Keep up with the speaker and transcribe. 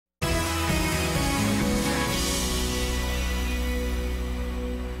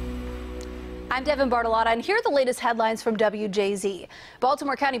I'm Devin Bartolotta, and here are the latest headlines from WJZ.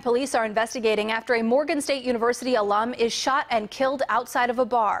 Baltimore County Police are investigating after a Morgan State University alum is shot and killed outside of a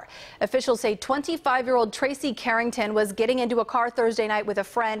bar. Officials say 25-year-old Tracy Carrington was getting into a car Thursday night with a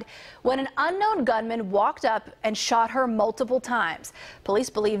friend when an unknown gunman walked up and shot her multiple times. Police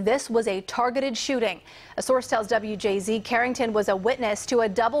believe this was a targeted shooting. A source tells WJZ Carrington was a witness to a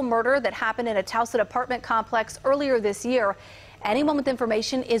double murder that happened in a Towson apartment complex earlier this year. Anyone with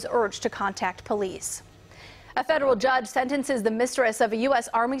information is urged to contact police. A federal judge sentences the mistress of a U.S.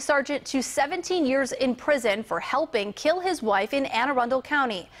 Army sergeant to 17 years in prison for helping kill his wife in Anne Arundel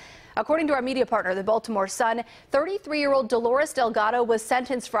County. According to our media partner, the Baltimore Sun, 33-year-old Dolores Delgado was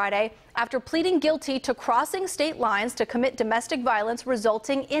sentenced Friday after pleading guilty to crossing state lines to commit domestic violence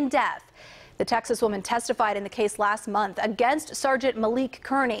resulting in death. The Texas woman testified in the case last month against Sergeant Malik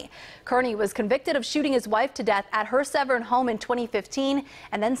Kearney. Kearney was convicted of shooting his wife to death at her Severn home in 2015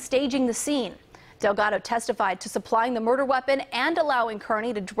 and then staging the scene. Delgado testified to supplying the murder weapon and allowing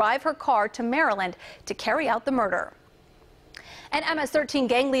Kearney to drive her car to Maryland to carry out the murder. An MS-13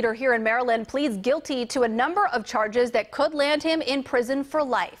 gang leader here in Maryland pleads guilty to a number of charges that could land him in prison for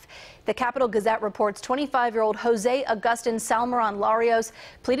life. The Capital Gazette reports 25-year-old Jose Agustin Salmeron Larios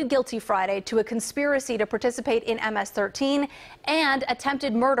pleaded guilty Friday to a conspiracy to participate in MS-13 and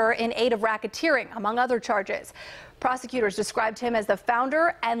attempted murder in aid of racketeering, among other charges. Prosecutors described him as the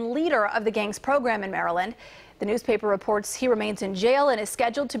founder and leader of the gang's program in Maryland. The newspaper reports he remains in jail and is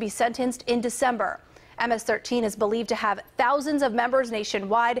scheduled to be sentenced in December. MS-13 is believed to have thousands of members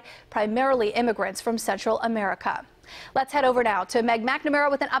nationwide, primarily immigrants from Central America. Let's head over now to Meg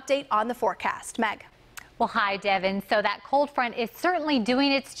McNamara with an update on the forecast. Meg. Well, hi, Devin. So that cold front is certainly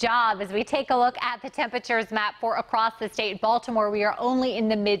doing its job as we take a look at the temperatures map for across the state. Baltimore, we are only in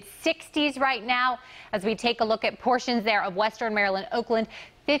the mid-60s right now as we take a look at portions there of western Maryland, Oakland.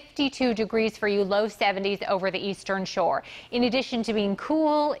 52 degrees for you, low 70s over the eastern shore. In addition to being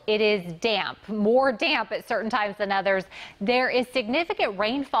cool, it is damp, more damp at certain times than others. There is significant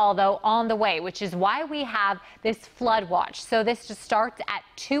rainfall, though, on the way, which is why we have this flood watch. So this just starts at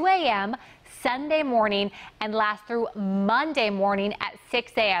 2 a.m. Sunday morning and lasts through Monday morning at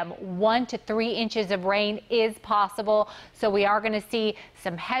 6 a.m. 1 to 3 inches of rain is possible. So we are going to see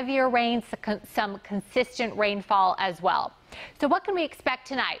some heavier rain, some consistent rainfall as well. So what can we expect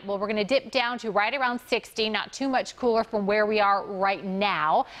tonight? Well, we're going to dip down to right around 60, not too much cooler from where we are right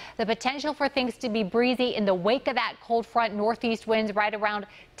now. The potential for things to be breezy in the wake of that cold front, northeast winds right around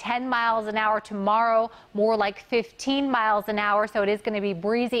 10 miles an hour tomorrow, more like 15 miles an hour. So it is going to be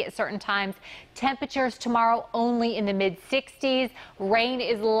breezy at certain times. Temperatures tomorrow only in the mid-60s. Rain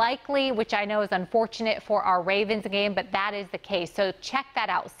is likely, which I know is unfortunate for our Ravens game, but that is the case. So check that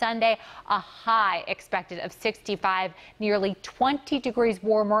out. Sunday, a high expected of 65, nearly 20 degrees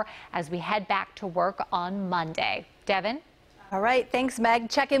warmer as we head back to work on Monday. Devin? All right. Thanks, Meg.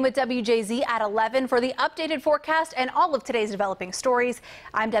 Check in with WJZ at 11 for the updated forecast and all of today's developing stories.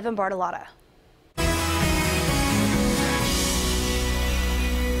 I'm Devin Bartolotta.